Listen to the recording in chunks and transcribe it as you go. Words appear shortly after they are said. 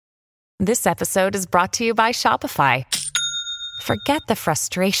This episode is brought to you by Shopify. Forget the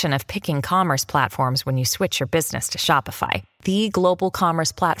frustration of picking commerce platforms when you switch your business to Shopify, the global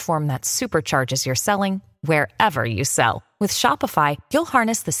commerce platform that supercharges your selling wherever you sell. With Shopify, you'll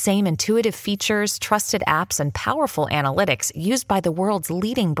harness the same intuitive features, trusted apps, and powerful analytics used by the world's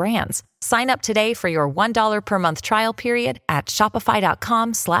leading brands. Sign up today for your $1 per month trial period at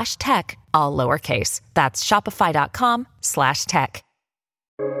shopify.com/tech, all lowercase. That's shopify.com/tech.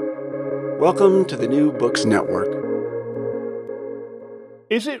 Welcome to the New Books Network.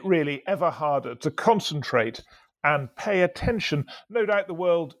 Is it really ever harder to concentrate and pay attention? No doubt the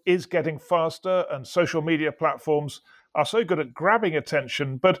world is getting faster and social media platforms are so good at grabbing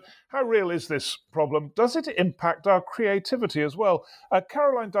attention, but how real is this problem? Does it impact our creativity as well?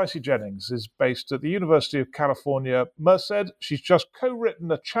 Carolyn Dicey Jennings is based at the University of California, Merced. She's just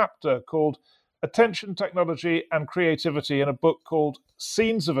co-written a chapter called Attention, Technology and Creativity in a book called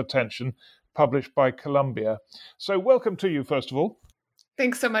Scenes of Attention, published by Columbia. So welcome to you, first of all.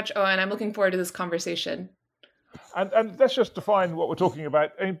 Thanks so much, Owen. I'm looking forward to this conversation. And let's just define what we're talking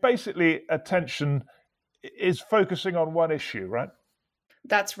about. I mean, basically, attention is focusing on one issue, right?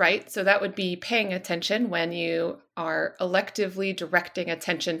 That's right. So that would be paying attention when you are electively directing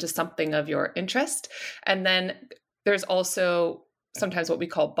attention to something of your interest. And then there's also sometimes what we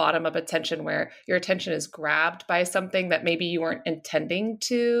call bottom-up attention, where your attention is grabbed by something that maybe you weren't intending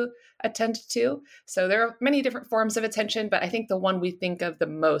to attend to. So there are many different forms of attention, but I think the one we think of the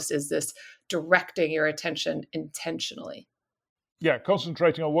most is this directing your attention intentionally. Yeah,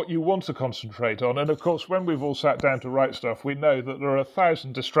 concentrating on what you want to concentrate on. And of course, when we've all sat down to write stuff, we know that there are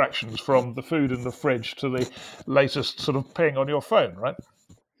 1,000 distractions, from the food in the fridge to the latest sort of ping on your phone, right?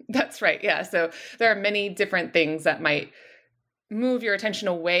 That's right. Yeah. So there are many different things that might move your attention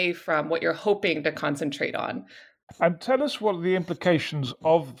away from what you're hoping to concentrate on. And tell us what are the implications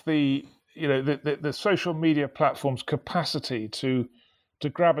of the social media platform's capacity to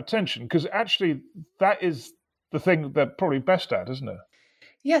grab attention, because actually that is the thing they're probably best at, isn't it?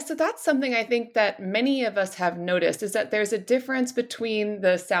 Yeah, so that's something I think that many of us have noticed, is that there's a difference between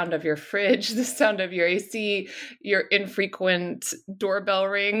the sound of your fridge, the sound of your AC, your infrequent doorbell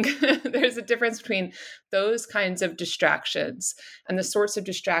ring. There's a difference between those kinds of distractions and the sorts of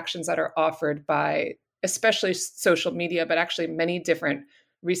distractions that are offered by especially social media, but actually many different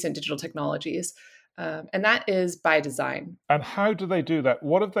recent digital technologies. And that is by design. And how do they do that?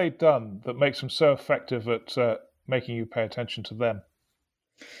 What have they done that makes them so effective at making you pay attention to them?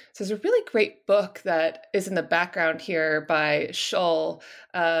 So there's a really great book that is in the background here by Shull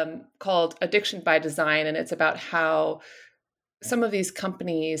called Addiction by Design. And it's about how some of these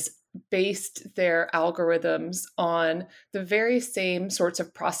companies based their algorithms on the very same sorts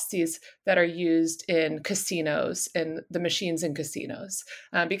of processes that are used in casinos and the machines in casinos,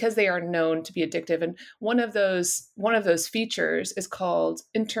 because they are known to be addictive. And one of those features is called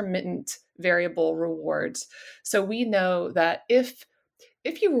intermittent variable rewards. So we know that if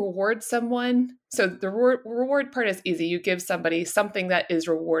you reward someone, so the reward part is easy. You give somebody something that is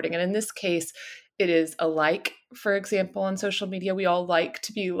rewarding. And in this case, it is a like, for example, on social media. We all like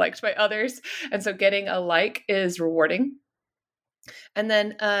to be liked by others. And so getting a like is rewarding. And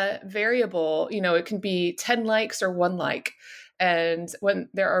then variable, it can be 10 likes or 1 like. And when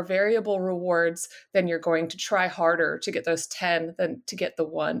there are variable rewards, then you're going to try harder to get those 10 than to get the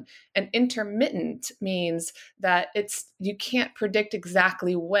 1. And intermittent means that you can't predict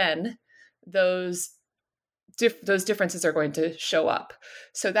exactly when those differences are going to show up.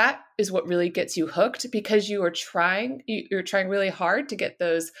 So that is what really gets you hooked, because you're trying really hard to get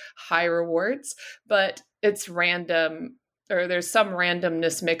those high rewards, but it's random, or there's some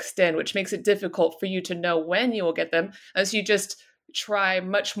randomness mixed in, which makes it difficult for you to know when you will get them, as you just try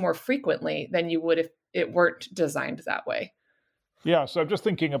much more frequently than you would if it weren't designed that way. Yeah, so I'm just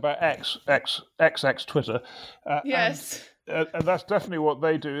thinking about X Twitter. Yes. And that's definitely what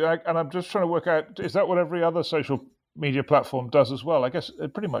they do. And I'm just trying to work out, is that what every other social media platform does as well? I guess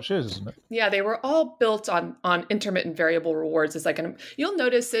it pretty much is, isn't it? Yeah, they were all built on intermittent variable rewards. It's like you'll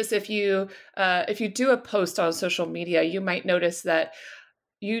notice this if you do a post on social media, you might notice that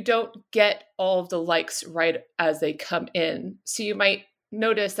you don't get all of the likes right as they come in. So you might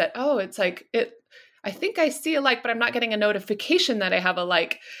notice that, I think I see a like, but I'm not getting a notification that I have a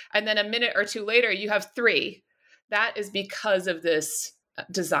like. And then a minute or two later, you have 3. That is because of this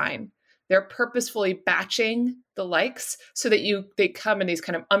design. They're purposefully batching the likes so that they come in these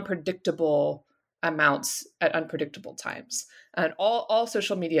kind of unpredictable amounts at unpredictable times. And all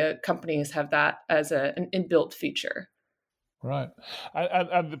social media companies have that as an inbuilt feature. Right.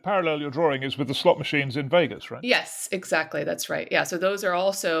 And the parallel you're drawing is with the slot machines in Vegas, right? Yes, exactly. That's right. Yeah. So those are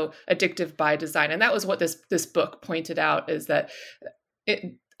also addictive by design. And that was what this book pointed out, is that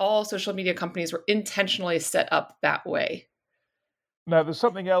all social media companies were intentionally set up that way. Now, there's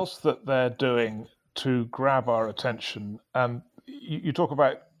something else that they're doing to grab our attention. And you talk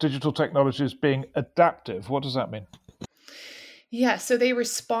about digital technologies being adaptive. What does that mean? Yeah. So they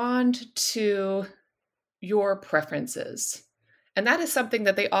respond to your preferences. And that is something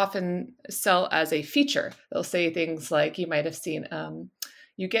that they often sell as a feature. They'll say things like, you might have seen,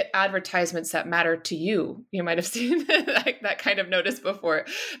 you get advertisements that matter to you. You might have seen that kind of notice before,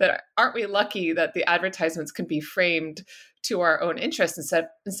 that aren't we lucky that the advertisements can be framed to our own interests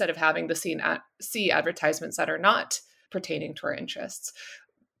instead of having to see advertisements that are not pertaining to our interests.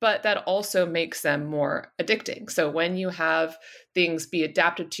 But that also makes them more addicting. So when you have things be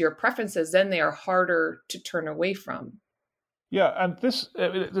adapted to your preferences, then they are harder to turn away from. Yeah, and there's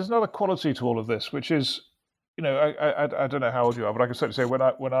another quality to all of this, which is, I don't know how old you are, but I can certainly say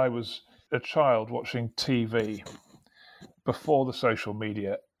when I was a child watching TV before the social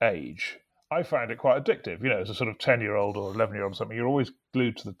media age, I found it quite addictive. As a sort of 10-year-old or 11-year-old or something, you're always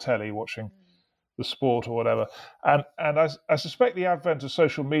glued to the telly watching the sport or whatever. And I suspect the advent of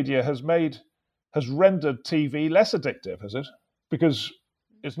social media has rendered TV less addictive, has it? Because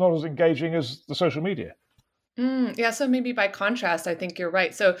it's not as engaging as the social media. Yeah, so maybe by contrast, I think you're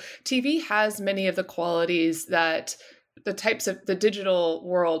right. So TV has many of the qualities that the types of the digital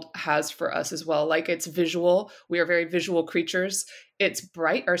world has for us as well. Like, it's visual. We are very visual creatures. It's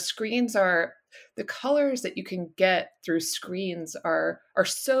bright. Our screens are, the colors that you can get through screens are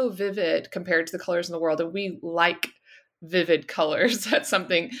so vivid compared to the colors in the world. And we like vivid colors. That's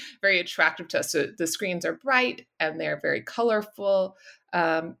something very attractive to us. So the screens are bright and they're very colorful.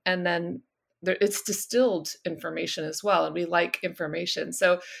 And then it's distilled information as well, and we like information.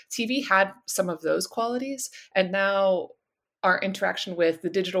 So TV had some of those qualities, and now our interaction with the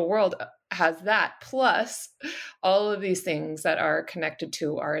digital world has that, plus all of these things that are connected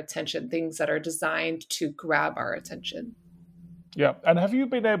to our attention, things that are designed to grab our attention. Yeah, and have you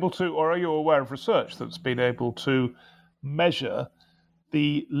been able to, or are you aware of research that's been able to measure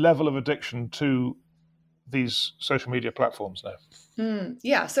the level of addiction to these social media platforms now?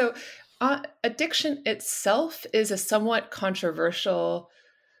 Yeah, so addiction itself is a somewhat controversial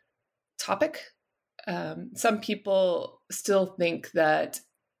topic. Some people still think that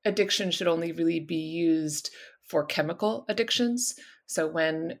addiction should only really be used for chemical addictions. So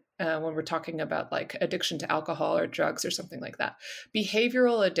when we're talking about like addiction to alcohol or drugs or something like that,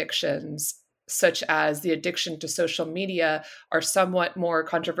 behavioral addictions such as the addiction to social media are somewhat more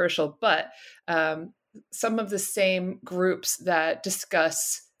controversial, but some of the same groups that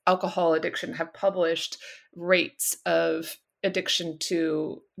discuss alcohol addiction have published rates of addiction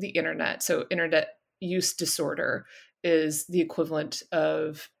to the internet. So internet use disorder is the equivalent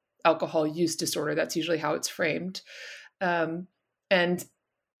of alcohol use disorder. That's usually how it's framed. And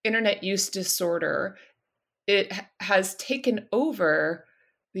internet use disorder, it has taken over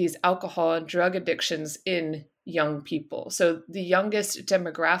these alcohol and drug addictions in young people. So the youngest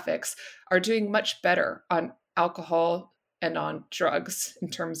demographics are doing much better on alcohol and on drugs in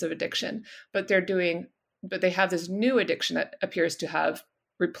terms of addiction, but they have this new addiction that appears to have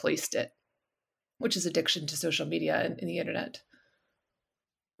replaced it, which is addiction to social media and the internet.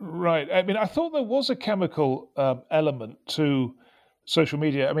 Right. I mean, I thought there was a chemical element to social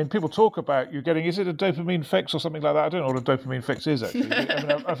media. I mean, people talk about you getting, is it a dopamine fix or something like that? I don't know what a dopamine fix is, actually. I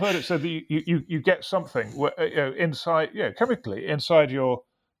mean, I've heard it said that you get something inside, chemically inside your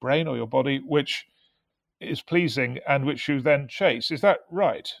brain or your body, which is pleasing and which you then chase. Is that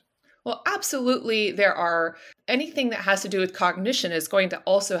right? Well, absolutely. There are anything that has to do with cognition is going to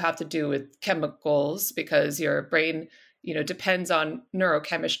also have to do with chemicals, because your brain, depends on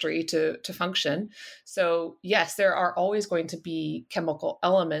neurochemistry to function. So yes, there are always going to be chemical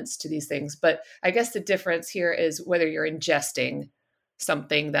elements to these things. But I guess the difference here is whether you're ingesting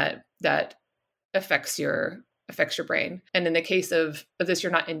something that affects your brain. And in the case of this,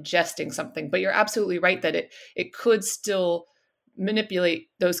 you're not ingesting something, but you're absolutely right that it could still manipulate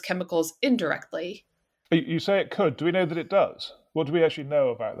those chemicals indirectly. You say it could. Do we know that it does? What do we actually know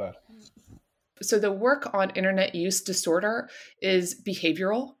about that? So the work on internet use disorder is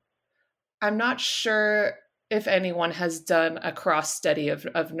behavioral. I'm not sure if anyone has done a cross study of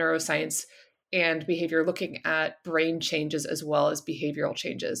neuroscience and behavior looking at brain changes as well as behavioral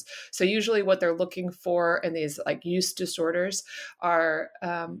changes. So usually what they're looking for in these like use disorders are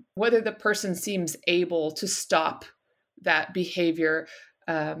whether the person seems able to stop that behavior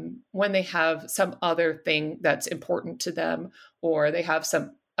when they have some other thing that's important to them, or they have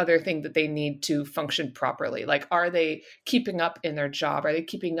some other thing that they need to function properly. Like, are they keeping up in their job? Are they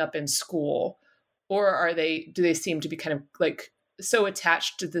keeping up in school? Or do they seem to be kind of like so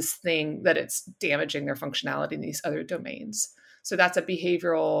attached to this thing that it's damaging their functionality in these other domains? So that's a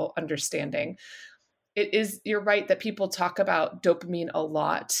behavioral understanding. You're right that people talk about dopamine a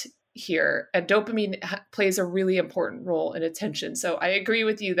lot here, and dopamine plays a really important role in attention. So I agree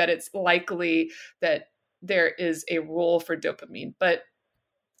with you that it's likely that there is a role for dopamine, but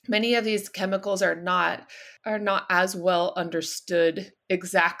many of these chemicals are not as well understood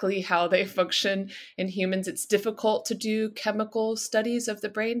exactly how they function in humans. It's difficult to do chemical studies of the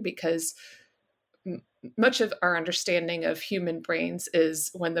brain because much of our understanding of human brains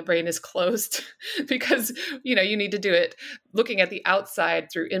is when the brain is closed because you need to do it looking at the outside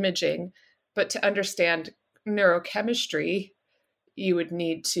through imaging. But to understand neurochemistry, you would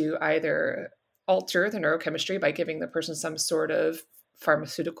need to either alter the neurochemistry by giving the person some sort of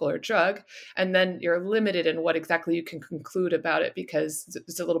pharmaceutical or drug, and then you're limited in what exactly you can conclude about it because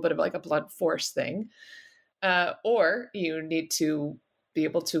it's a little bit of like a blunt force thing, or you need to be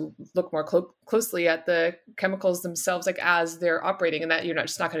able to look more closely at the chemicals themselves, like as they're operating, and that you're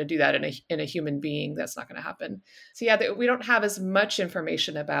just not going to do that in a human being. That's not going to happen. So yeah, we don't have as much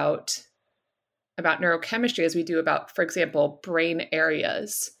information about neurochemistry as we do about, for example, brain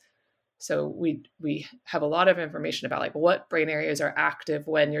areas. So we have a lot of information about like what brain areas are active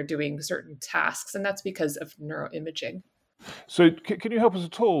when you're doing certain tasks, and that's because of neuroimaging. So can you help us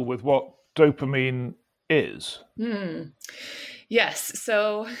at all with what dopamine is? Yes.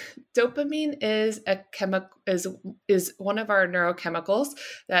 So dopamine is is one of our neurochemicals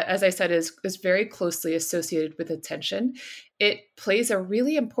that, as I said, is very closely associated with attention. It plays a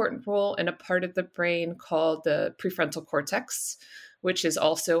really important role in a part of the brain called the prefrontal cortex, which is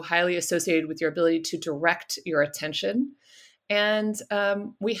also highly associated with your ability to direct your attention. And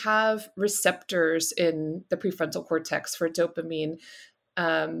we have receptors in the prefrontal cortex for dopamine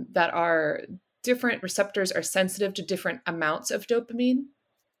that are different. Receptors are sensitive to different amounts of dopamine.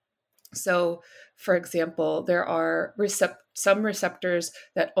 So, for example, there are some receptors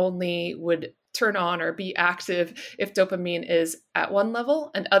that only would turn on or be active if dopamine is at one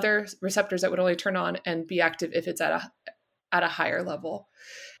level, and other receptors that would only turn on and be active if it's at a higher level.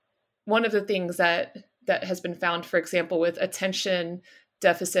 One of the things that has been found, for example, with attention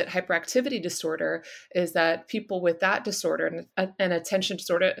deficit hyperactivity disorder, is that people with that disorder, an attention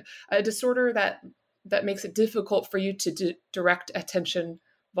disorder, a disorder that makes it difficult for you to direct attention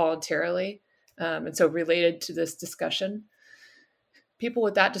voluntarily, and so related to this discussion, people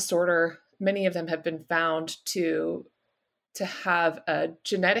with that disorder, many of them have been found to have a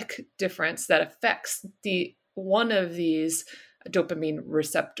genetic difference that affects one of these dopamine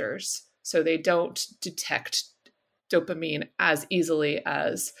receptors. So they don't detect dopamine as easily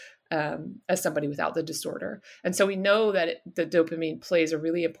as somebody without the disorder. And so we know that the dopamine plays a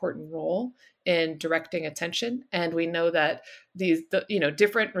really important role in directing attention. And we know that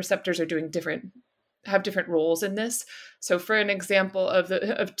different receptors are have different roles in this. So for an example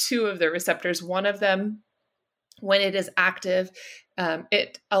of two of the receptors, one of them, when it is active,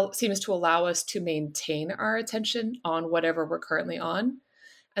 it seems to allow us to maintain our attention on whatever we're currently on.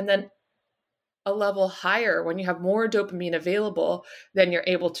 And then a level higher, when you have more dopamine available, then you're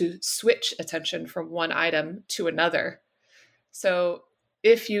able to switch attention from one item to another. So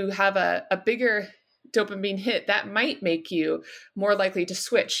if you have a bigger dopamine hit, that might make you more likely to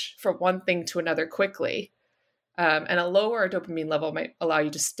switch from one thing to another quickly. And a lower dopamine level might allow you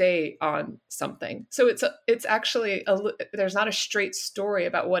to stay on something. So it's actually, there's not a straight story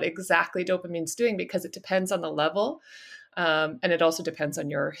about what exactly dopamine's doing, because it depends on the level. And it also depends on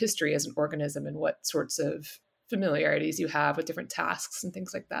your history as an organism and what sorts of familiarities you have with different tasks and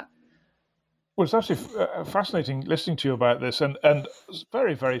things like that. Well, it's actually fascinating listening to you about this, and it's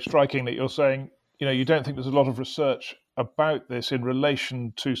very, very striking that you're saying, you don't think there's a lot of research about this in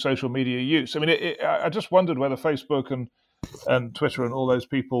relation to social media use. I mean, I just wondered whether Facebook and Twitter and all those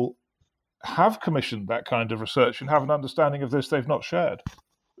people have commissioned that kind of research and have an understanding of this they've not shared.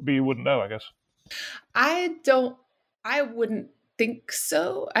 But you wouldn't know, I guess. I wouldn't think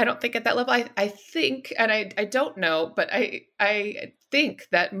so. I don't think at that level. I think, and I don't know, but I think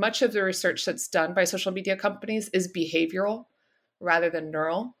that much of the research that's done by social media companies is behavioral rather than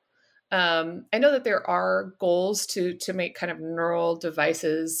neural. I know that there are goals to make kind of neural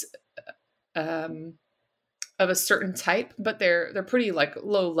devices of a certain type, but they're pretty like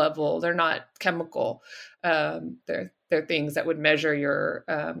low level. They're not chemical. They're things that would measure your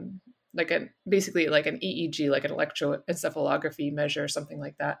basically like an EEG, like an electroencephalography measure, something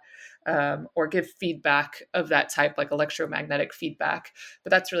like that, or give feedback of that type, like electromagnetic feedback.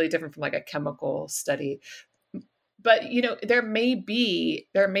 But that's really different from like a chemical study. But there may be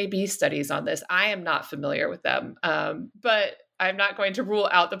studies on this. I am not familiar with them, but I'm not going to rule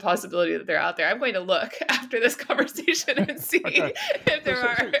out the possibility that they're out there. I'm going to look after this conversation and see if there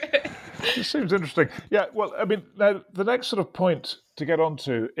are. It seems interesting. Yeah, well, I mean, now the next sort of point to get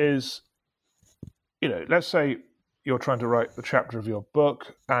onto is, let's say you're trying to write the chapter of your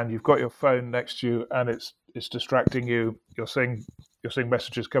book and you've got your phone next to you and it's distracting you. You're seeing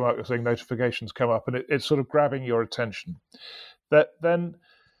messages come up, you're seeing notifications come up, and it's sort of grabbing your attention. Then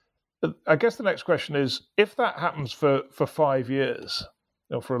I guess the next question is, if that happens for 5 years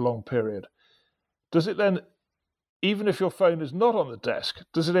or for a long period, does it then, even if your phone is not on the desk,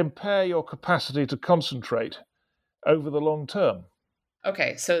 does it impair your capacity to concentrate over the long term?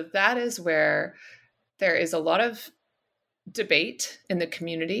 Okay, so that is where there is a lot of debate in the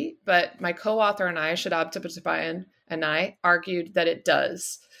community, but my co-author and I, Shadab Tipatabayan, and I argued that it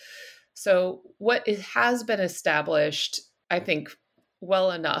does. So what has been established, I think,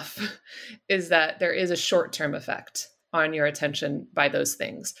 well enough, is that there is a short-term effect on your attention by those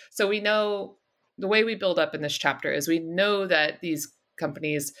things. So we know, the way we build up in this chapter is we know that these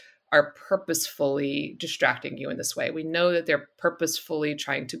companies are purposefully distracting you in this way. We know that they're purposefully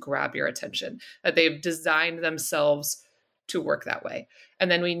trying to grab your attention, that they've designed themselves to work that way.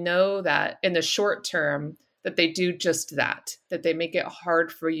 And then we know that in the short term, that they do just that they make it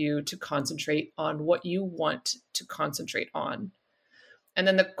hard for you to concentrate on what you want to concentrate on. And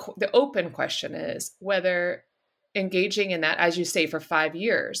then the open question is whether engaging in that, as you say, for 5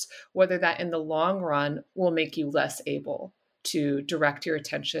 years, whether that in the long run will make you less able to direct your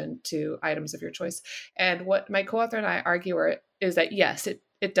attention to items of your choice. And what my co-author and I argue is that, yes,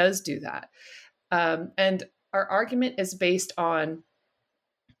 it does do that. And our argument is based on,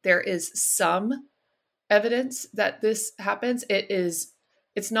 there is some evidence that this happens.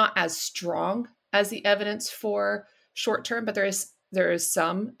 It's not as strong as the evidence for short term, but there is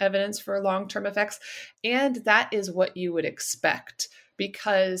some evidence for long-term effects. And that is what you would expect,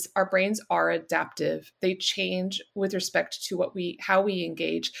 because our brains are adaptive. They change with respect to how we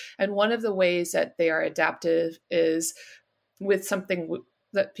engage. And one of the ways that they are adaptive is with something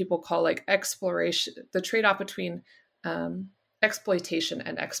that people call like exploration, the trade-off between exploitation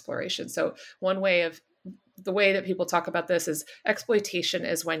and exploration. So the way that people talk about this is, exploitation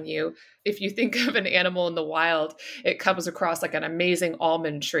is when if you think of an animal in the wild, it comes across like an amazing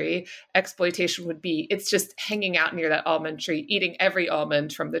almond tree. Exploitation would be, it's just hanging out near that almond tree, eating every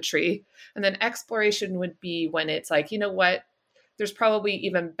almond from the tree. And then exploration would be when it's like, you know what, there's probably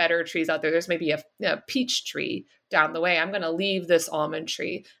even better trees out there. There's maybe a peach tree down the way. I'm going to leave this almond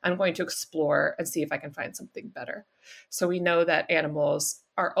tree. I'm going to explore and see if I can find something better. So we know that animals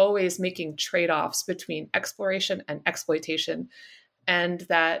are always making trade-offs between exploration and exploitation, and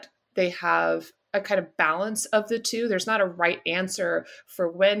that they have a kind of balance of the two. There's not a right answer for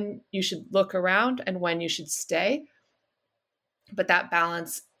when you should look around and when you should stay. But that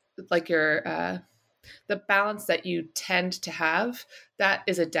balance, like the balance that you tend to have, that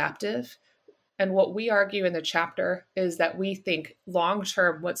is adaptive. And what we argue in the chapter is that we think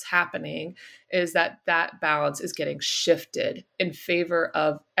long-term what's happening is that balance is getting shifted in favor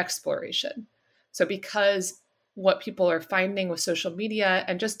of exploration. So because what people are finding with social media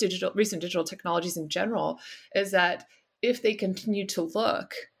and just recent digital technologies in general is that if they continue to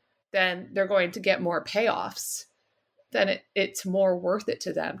look, then they're going to get more payoffs. Then it's more worth it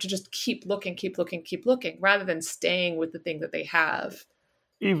to them to just keep looking, rather than staying with the thing that they have.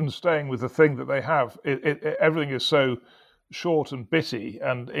 Even staying with the thing that they have, everything is so short and bitty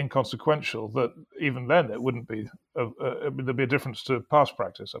and inconsequential that even then it wouldn't be, there'd be a difference to past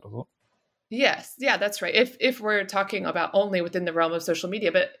practice, I'd have thought. Yes, yeah, that's right. If we're talking about only within the realm of social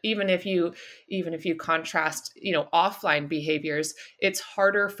media, but even if you contrast, offline behaviors, it's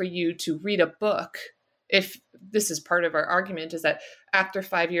harder for you to read a book. If this is part of our argument, is that after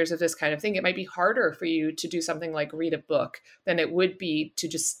 5 years of this kind of thing, it might be harder for you to do something like read a book than it would be to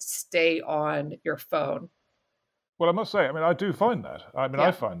just stay on your phone. Well, I must say, I do find that.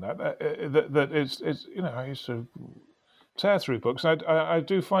 I find that it's I used to tear through books. I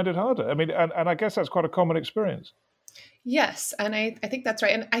do find it harder. And I guess that's quite a common experience. Yes, and I think that's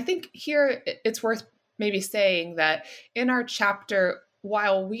right. And I think here it's worth maybe saying that in our chapter,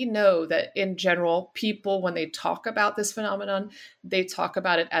 while we know that in general, people, when they talk about this phenomenon, they talk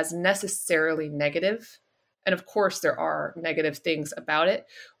about it as necessarily negative. And of course, there are negative things about it.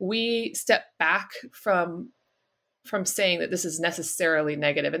 We step back from from saying that this is necessarily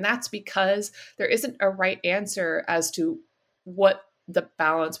negative. And that's because there isn't a right answer as to what the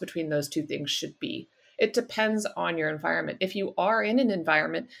balance between those two things should be. It depends on your environment. If you are in an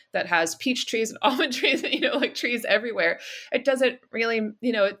environment that has peach trees and almond trees, like trees everywhere, it doesn't really,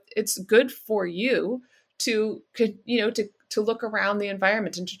 it's good for you to look around the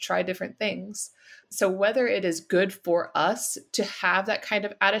environment and to try different things. So whether it is good for us to have that kind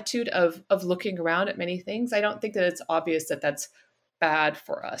of attitude of looking around at many things, I don't think that it's obvious that that's bad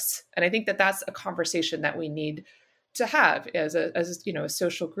for us. And I think that that's a conversation that we need to have as a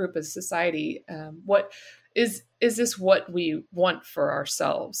social group, as a society. What is this what we want for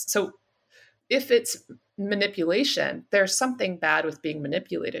ourselves? So if it's manipulation, there's something bad with being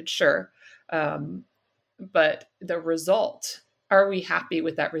manipulated, sure. But the result, are we happy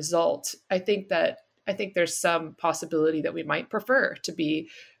with that result? I think there's some possibility that we might prefer to be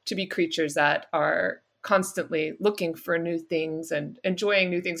creatures that are constantly looking for new things and enjoying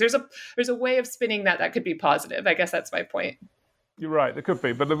new things. There's a way of spinning that could be positive. I guess that's my point. You're right, there could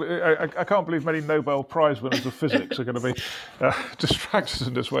be, but I can't believe many Nobel Prize winners of physics are going to be distracted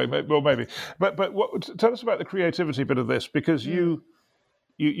in this way. Well, maybe. But tell us about the creativity bit of this, because you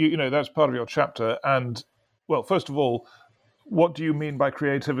that's part of your chapter. And well, first of all, what do you mean by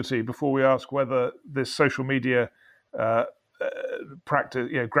creativity before we ask whether this social media practice,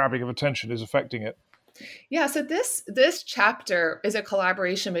 grabbing of attention, is affecting it? Yeah, so this chapter is a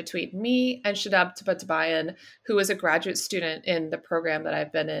collaboration between me and Shadab Tabatabayan, who is a graduate student in the program that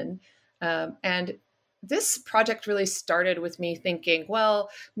I've been in. And this project really started with me thinking, well,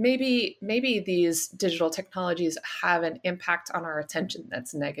 maybe these digital technologies have an impact on our attention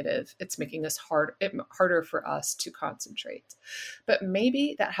that's negative. It's making us harder for us to concentrate. But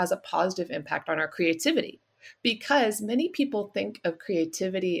maybe that has a positive impact on our creativity, because many people think of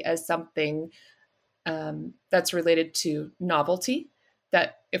creativity as something that's related to novelty,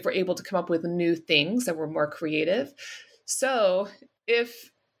 that if we're able to come up with new things, then we're more creative. So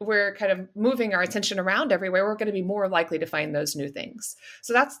if we're kind of moving our attention around everywhere, we're going to be more likely to find those new things.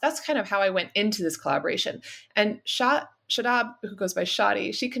 So that's kind of how I went into this collaboration. And Shadab, who goes by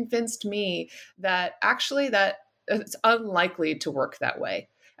Shadi, she convinced me that actually that it's unlikely to work that way.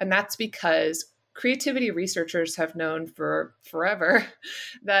 And that's because creativity researchers have known for forever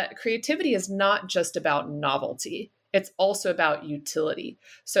that creativity is not just about novelty. It's also about utility.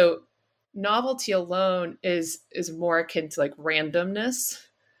 So novelty alone is more akin to like randomness,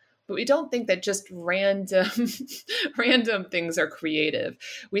 but we don't think that just random things are creative.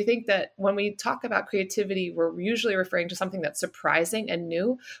 We think that when we talk about creativity, we're usually referring to something that's surprising and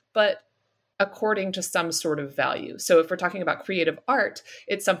new, but according to some sort of value. So if we're talking about creative art,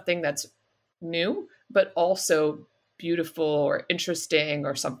 it's something that's new, but also beautiful or interesting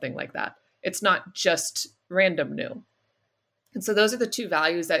or something like that. It's not just random new. And so those are the two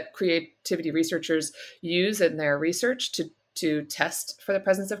values that creativity researchers use in their research to test for the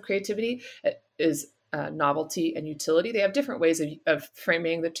presence of creativity, is novelty and utility. They have different ways of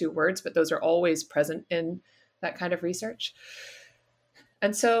framing the two words, but those are always present in that kind of research.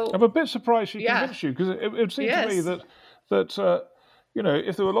 And so I'm a bit surprised she convinced you, because it seemed to me that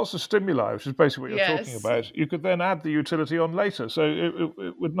if there were lots of stimuli, which is basically what you're talking about, you could then add the utility on later. So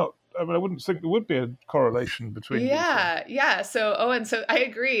it would not. I mean, I wouldn't think there would be a correlation between. Yeah. So Owen, so I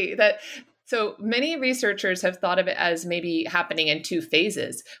agree that. So many researchers have thought of it as maybe happening in two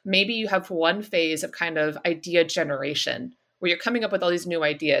phases. Maybe you have one phase of kind of idea generation, where you're coming up with all these new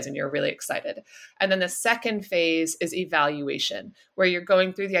ideas and you're really excited. And then the second phase is evaluation, where you're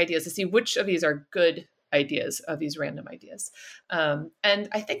going through the ideas to see which of these are good ideas, of these random ideas. And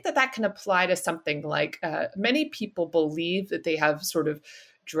I think that can apply to something like many people believe that they have sort of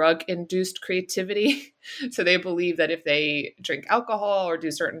drug-induced creativity. So they believe that if they drink alcohol or do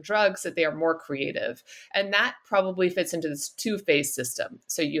certain drugs, that they are more creative. And that probably fits into this two-phase system.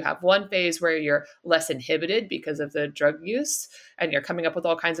 So you have one phase where you're less inhibited because of the drug use, and you're coming up with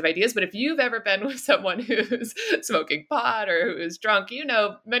all kinds of ideas. But if you've ever been with someone who's smoking pot or who's drunk,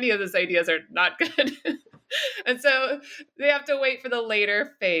 many of those ideas are not good. And so they have to wait for the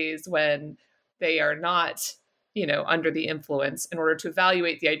later phase when they are not under the influence, in order to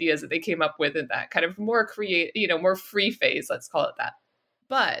evaluate the ideas that they came up with in that kind of more more free phase, let's call it that.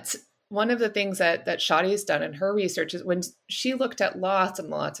 But one of the things that Shadi has done in her research is when she looked at lots and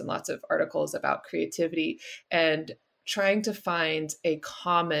lots and lots of articles about creativity and trying to find a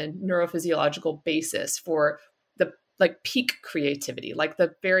common neurophysiological basis for the peak creativity, like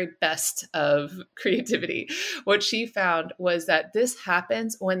the very best of creativity. What she found was that this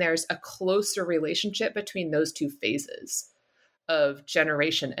happens when there's a closer relationship between those two phases of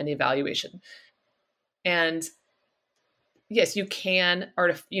generation and evaluation. And yes, you can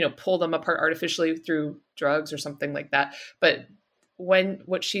pull them apart artificially through drugs or something like that. But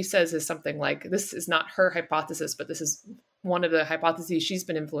what she says is something like, this is not her hypothesis, but this is one of the hypotheses she's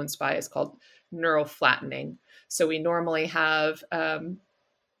been influenced by, is called neural flattening. So we normally have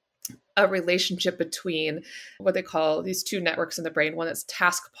a relationship between what they call these two networks in the brain, one that's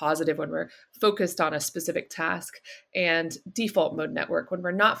task positive when we're focused on a specific task, and default mode network when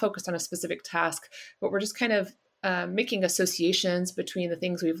we're not focused on a specific task, but we're just kind of making associations between the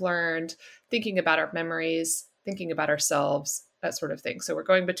things we've learned, thinking about our memories, thinking about ourselves, that sort of thing. So we're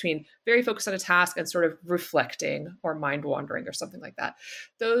going between very focused on a task and sort of reflecting or mind wandering or something like that.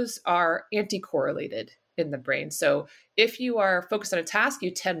 Those are anti-correlated in the brain. So if you are focused on a task,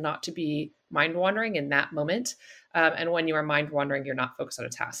 you tend not to be mind wandering in that moment. And when you are mind wandering, you're not focused on a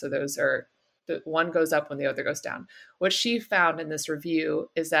task. So those are, the one goes up when the other goes down. What she found in this review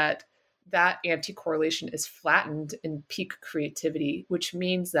is that anti-correlation is flattened in peak creativity, which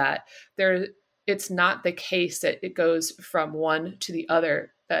means that it's not the case that it goes from one to the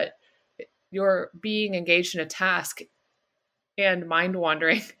other, that you're being engaged in a task and mind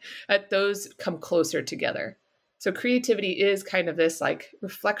wandering, that those come closer together. So creativity is kind of this like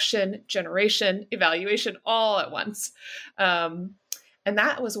reflection, generation, evaluation all at once. And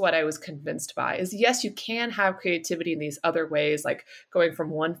that was what I was convinced by, is yes, you can have creativity in these other ways, like going from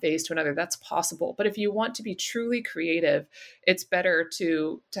one phase to another. That's possible. But if you want to be truly creative, it's better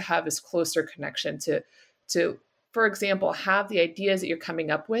to have this closer connection to, for example, have the ideas that you're coming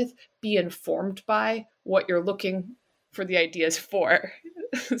up with be informed by what you're looking for the ideas for.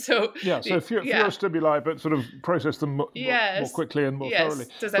 So fewer stimuli, but sort of process them more quickly and more thoroughly.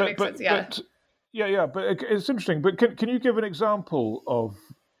 Does that make sense? Yeah. But it's interesting. But can you give an example of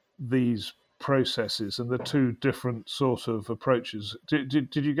these processes and the two different sort of approaches?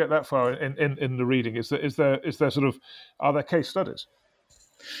 Did you get that far in the reading? Is there sort of, are there case studies?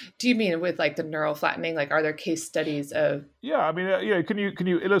 Do you mean with like the neural flattening? Like, are there case studies of? Yeah, I mean, can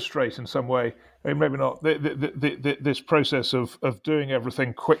you illustrate in some way? I mean, maybe not this process of doing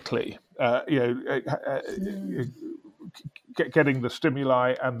everything quickly. Getting the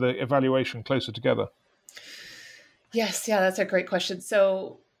stimuli and the evaluation closer together. Yes, yeah, that's a great question.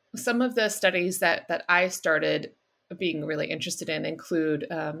 So some of the studies that I started being really interested in include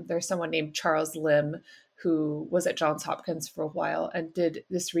there's someone named Charles Lim, who was at Johns Hopkins for a while and did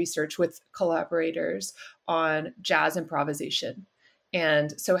this research with collaborators on jazz improvisation.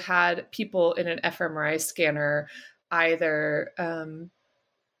 And so had people in an fMRI scanner either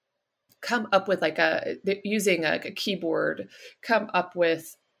come up with using a keyboard, come up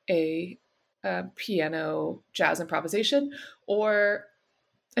with a piano jazz improvisation, or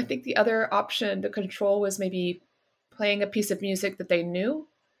I think the other option, the control, was maybe playing a piece of music that they knew.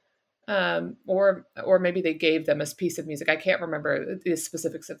 Or maybe they gave them a piece of music. I can't remember the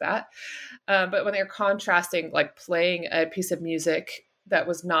specifics of that. But when they're contrasting, like playing a piece of music that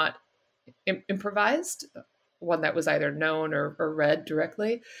was not improvised, one that was either known or read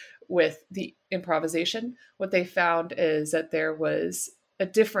directly, with the improvisation, what they found is that there was a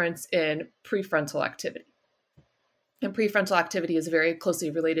difference in prefrontal activity. And prefrontal activity is very closely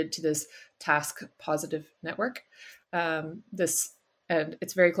related to this task positive network. And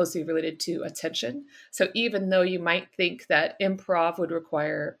it's very closely related to attention. So even though you might think that improv would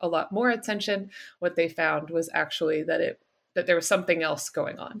require a lot more attention, what they found was actually that there was something else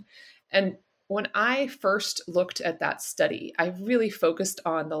going on. And when I first looked at that study, I really focused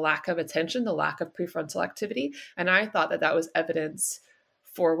on the lack of attention, the lack of prefrontal activity. And I thought that was evidence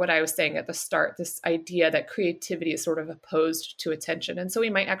for what I was saying at the start, this idea that creativity is sort of opposed to attention. And so we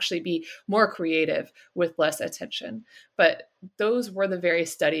might actually be more creative with less attention. But those were the very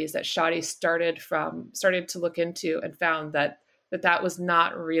studies that Shadi started to look into, and found that was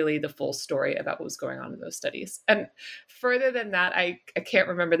not really the full story about what was going on in those studies. And further than that, I can't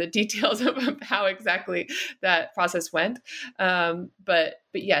remember the details of how exactly that process went. But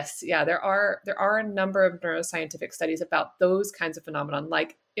yes, yeah, there are a number of neuroscientific studies about those kinds of phenomenon,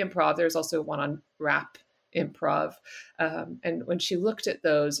 like improv. There's also one on rap improv. And when she looked at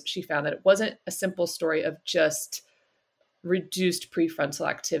those, she found that it wasn't a simple story of just reduced prefrontal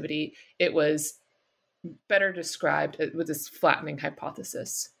activity. It was better described with this flattening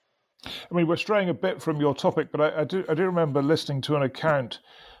hypothesis. I mean, we're straying a bit from your topic, but I do remember listening to an account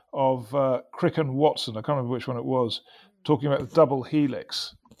of Crick and Watson, I can't remember which one it was, talking about the double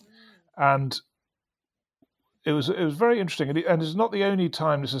helix. And it was very interesting. And it's not the only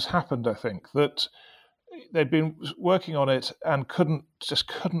time this has happened, I think, that they'd been working on it and couldn't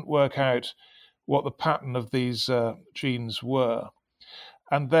work out what the pattern of these genes were.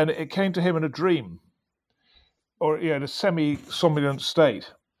 And then it came to him in a dream. or in a semi-somnolent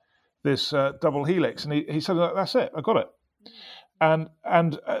state, this double helix, and he said, "That's it, I got it." And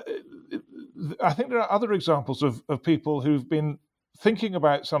I think there are other examples of people who've been thinking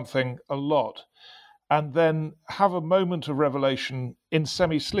about something a lot, and then have a moment of revelation in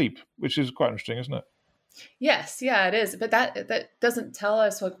semi-sleep, which is quite interesting, isn't it? Yes, yeah, it is. But that doesn't tell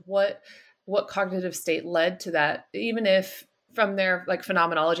us like what cognitive state led to that, even if from their like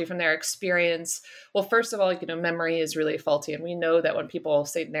phenomenology, from their experience. Well, first of all, memory is really faulty, and we know that when people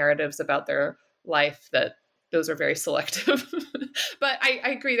say narratives about their life, that those are very selective. But I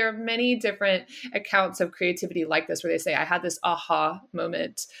agree, there are many different accounts of creativity like this, where they say, "I had this aha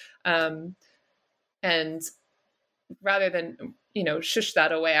moment," and rather than shush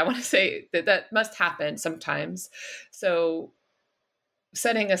that away, I want to say that must happen sometimes. So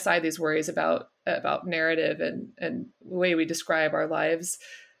setting aside these worries about narrative and the way we describe our lives,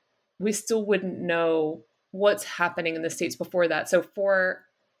 we still wouldn't know what's happening in the states before that. So for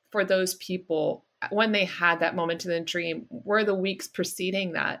those people, when they had that moment in the dream, were the weeks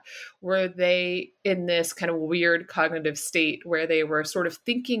preceding that, were they in this kind of weird cognitive state where they were sort of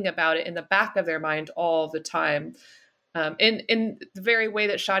thinking about it in the back of their mind all the time? In the very way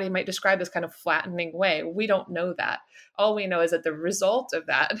that Shadi might describe this kind of flattening way. We don't know that. All we know is that the result of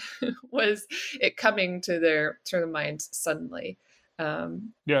that was it coming to their minds suddenly.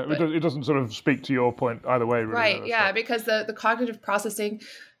 It doesn't sort of speak to your point either way, really. Right, yeah, because the cognitive processing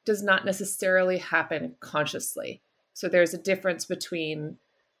does not necessarily happen consciously. So there's a difference between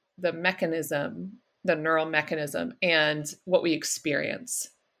the mechanism, the neural mechanism, and what we experience.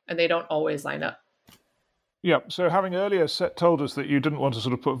 And they don't always line up. Yeah. So having earlier told us that you didn't want to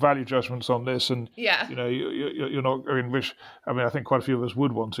sort of put value judgments on this, and you're not. I think quite a few of us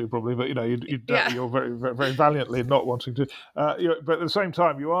would want to probably, but you're very, very valiantly not wanting to. But at the same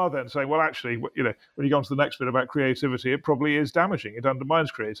time, you are then saying, well, actually, when you go on to the next bit about creativity, it probably is damaging. It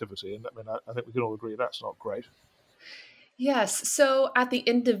undermines creativity, and I think we can all agree that's not great. Yes. So at the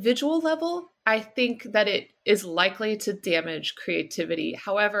individual level, I think that it is likely to damage creativity.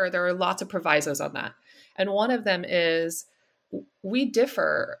 However, there are lots of provisos on that. And one of them is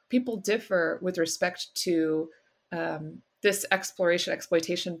people differ with respect to this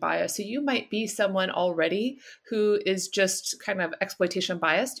exploitation bias. So you might be someone already who is just kind of exploitation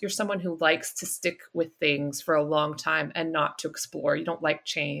biased. You're someone who likes to stick with things for a long time and not to explore. You don't like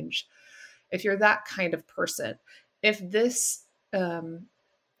change. If you're that kind of person,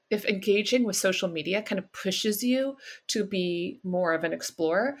 if engaging with social media kind of pushes you to be more of an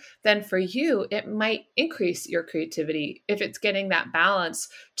explorer, then for you, it might increase your creativity if it's getting that balance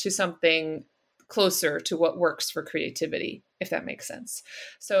to something closer to what works for creativity, if that makes sense.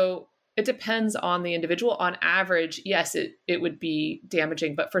 So it depends on the individual. On average, yes, it would be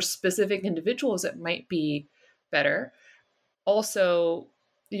damaging, but for specific individuals, it might be better. Also,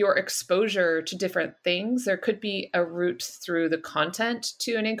 your exposure to different things, there could be a route through the content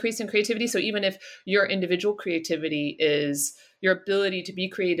to an increase in creativity. So even if your individual creativity your ability to be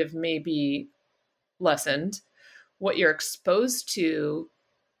creative may be lessened, what you're exposed to,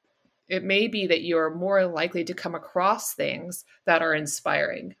 it may be that you're more likely to come across things that are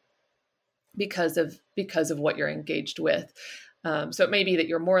inspiring because of what you're engaged with. So it may be that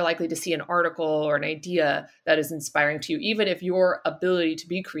you're more likely to see an article or an idea that is inspiring to you, even if your ability to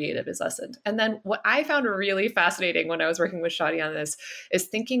be creative is lessened. And then what I found really fascinating when I was working with Shadi on this is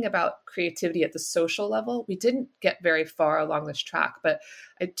thinking about creativity at the social level. We didn't get very far along this track, but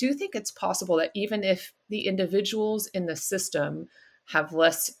I do think it's possible that even if the individuals in the system have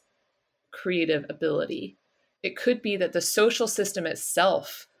less creative ability, it could be that the social system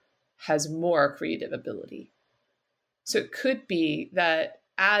itself has more creative ability. So it could be that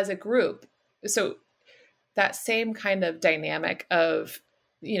as a group, so that same kind of dynamic of,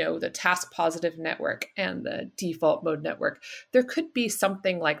 the task positive network and the default mode network, there could be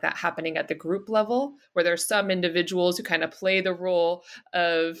something like that happening at the group level, where there's some individuals who kind of play the role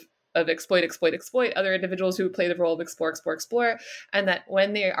of exploit, other individuals who play the role of explore. And that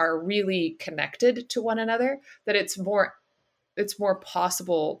when they are really connected to one another, that it's more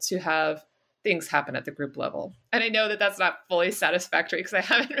possible to have things happen at the group level. And I know that that's not fully satisfactory because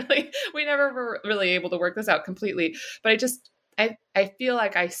we never were really able to work this out completely. But I feel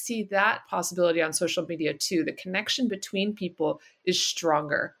like I see that possibility on social media too. The connection between people is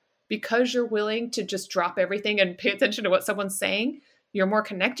stronger because you're willing to just drop everything and pay attention to what someone's saying. You're more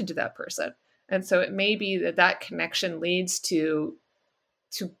connected to that person. And so it may be that connection leads to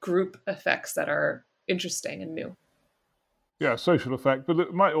group effects that are interesting and new. Yeah, social effect, but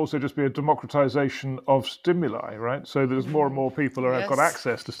it might also just be a democratization of stimuli, right? So there's more and more people who have got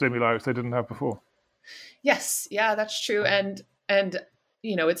access to stimuli which they didn't have before. Yes, yeah, that's true. And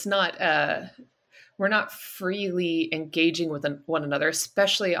it's not we're not freely engaging with one another,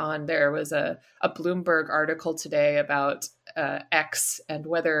 especially there was a Bloomberg article today about X and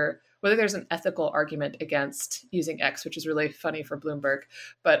whether there's an ethical argument against using X, which is really funny for Bloomberg.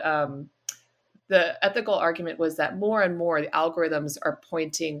 But the ethical argument was that more and more the algorithms are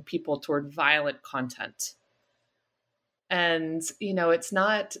pointing people toward violent content. And, it's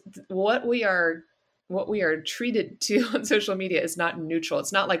not what we are treated to on social media is not neutral.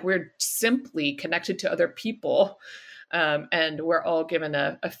 It's not like we're simply connected to other people and we're all given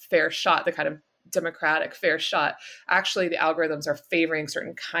a fair shot, the kind of democratic fair shot. Actually, the algorithms are favoring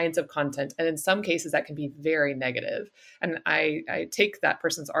certain kinds of content. And in some cases, that can be very negative. And I take that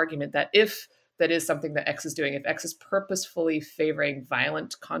person's argument that if that is something that X is doing, if X is purposefully favoring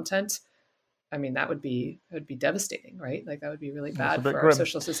violent content, I mean, that would be devastating, right? Like that would be really bad for our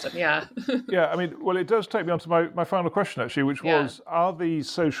social system. Yeah. Yeah. I mean, well, it does take me on to my final question, actually, which was, are these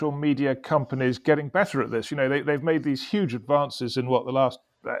social media companies getting better at this? They've made these huge advances in the last,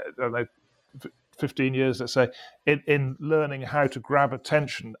 15 years, let's say, in learning how to grab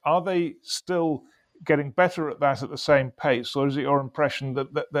attention. Are they still getting better at that at the same pace? Or is it your impression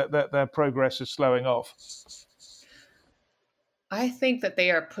that their progress is slowing off? I think that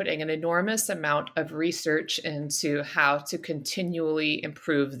they are putting an enormous amount of research into how to continually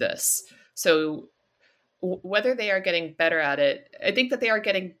improve this. So whether they are getting better at it, I think that they are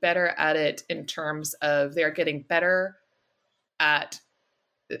getting better at it in terms of they are getting better at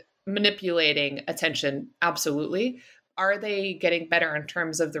manipulating attention. Absolutely. Are they getting better in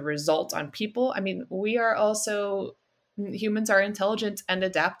terms of the result on people? I mean, humans are intelligent and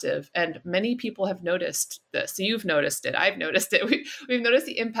adaptive, and many people have noticed this. You've noticed it. I've noticed it. We've noticed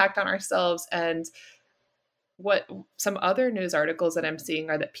the impact on ourselves. And what some other news articles that I'm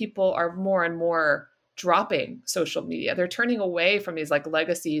seeing are that people are more and more dropping social media. They're turning away from these like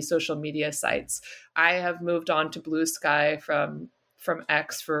legacy social media sites. I have moved on to Blue Sky from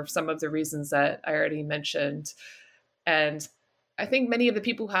X for some of the reasons that I already mentioned. And I think many of the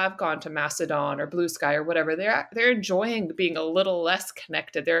people who have gone to Mastodon or Blue Sky or whatever, they're enjoying being a little less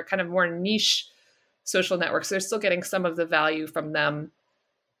connected. They're kind of more niche social networks. They're still getting some of the value from them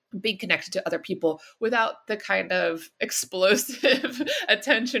being connected to other people without the kind of explosive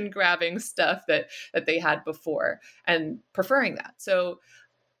attention grabbing stuff that they had before, and preferring that. So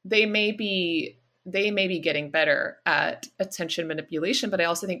they may be getting better at attention manipulation, but I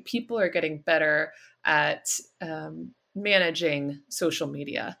also think people are getting better at managing social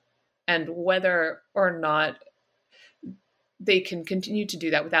media, and whether or not they can continue to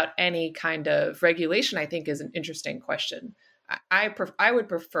do that without any kind of regulation, I think is an interesting question. I would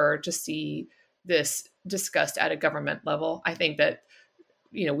prefer to see this discussed at a government level. I think that,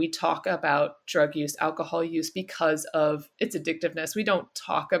 we talk about drug use, alcohol use because of its addictiveness. We don't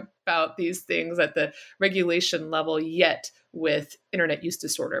talk about these things at the regulation level yet with internet use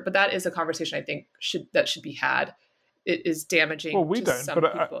disorder, but that is a conversation I think should be had. It is damaging to some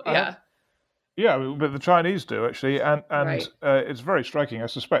people. Yeah, but the Chinese do actually, and Right. It's very striking. I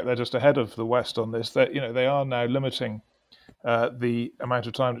suspect they're just ahead of the West on this. That they are now limiting the amount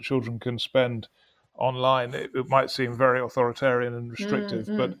of time that children can spend online. It might seem very authoritarian and restrictive,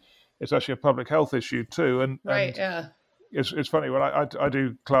 but it's actually a public health issue too. And it's funny when I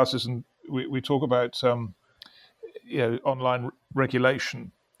do classes and we talk about online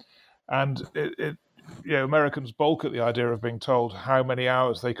regulation, and Americans balk at the idea of being told how many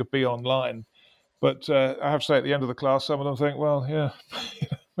hours they could be online. But I have to say, at the end of the class, some of them think, well,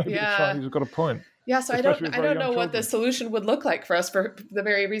 maybe the Chinese have got a point. Yeah, so I don't know what the solution would look like for us for the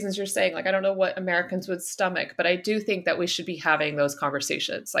very reasons you're saying. Like, I don't know what Americans would stomach, but I do think that we should be having those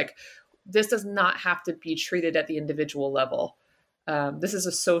conversations. Like, this does not have to be treated at the individual level. This is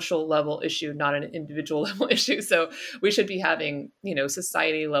a social level issue, not an individual level issue. So we should be having,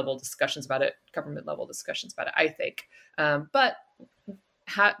 society level discussions about it, government level discussions about it, I think. But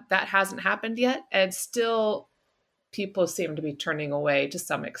that hasn't happened yet. And still people seem to be turning away to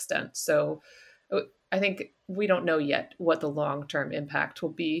some extent. So I think we don't know yet what the long-term impact will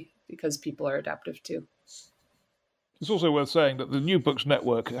be because people are adaptive too. It's also worth saying that the New Books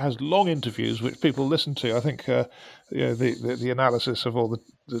Network has long interviews which people listen to. I think the analysis of all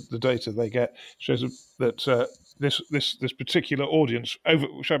the data they get shows that this particular audience,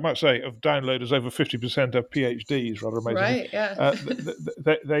 which I might say of downloaders, over 50% have PhDs. Rather amazing, right? Yeah.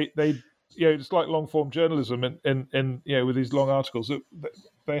 They it's like long form journalism in with these long articles.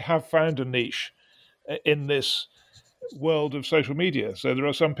 They have found a niche in this world of social media. So there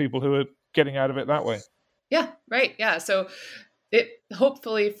are some people who are getting out of it that way. Yeah, right. Yeah. So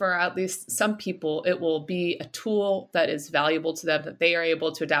hopefully for at least some people, it will be a tool that is valuable to them, that they are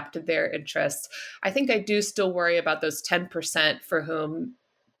able to adapt to their interests. I think I do still worry about those 10% for whom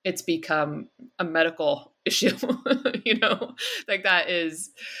it's become a medical issue, like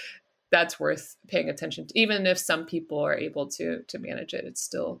that's worth paying attention to. Even if some people are able to manage it, it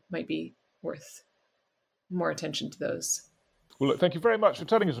still might be worth more attention to those. Well, look, thank you very much for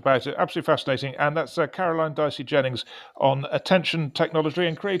telling us about it. Absolutely fascinating. And that's Carolyn Dicey Jennings on attention, technology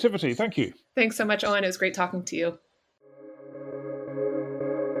and creativity. Thank you. Thanks so much, Owen. It was great talking to you.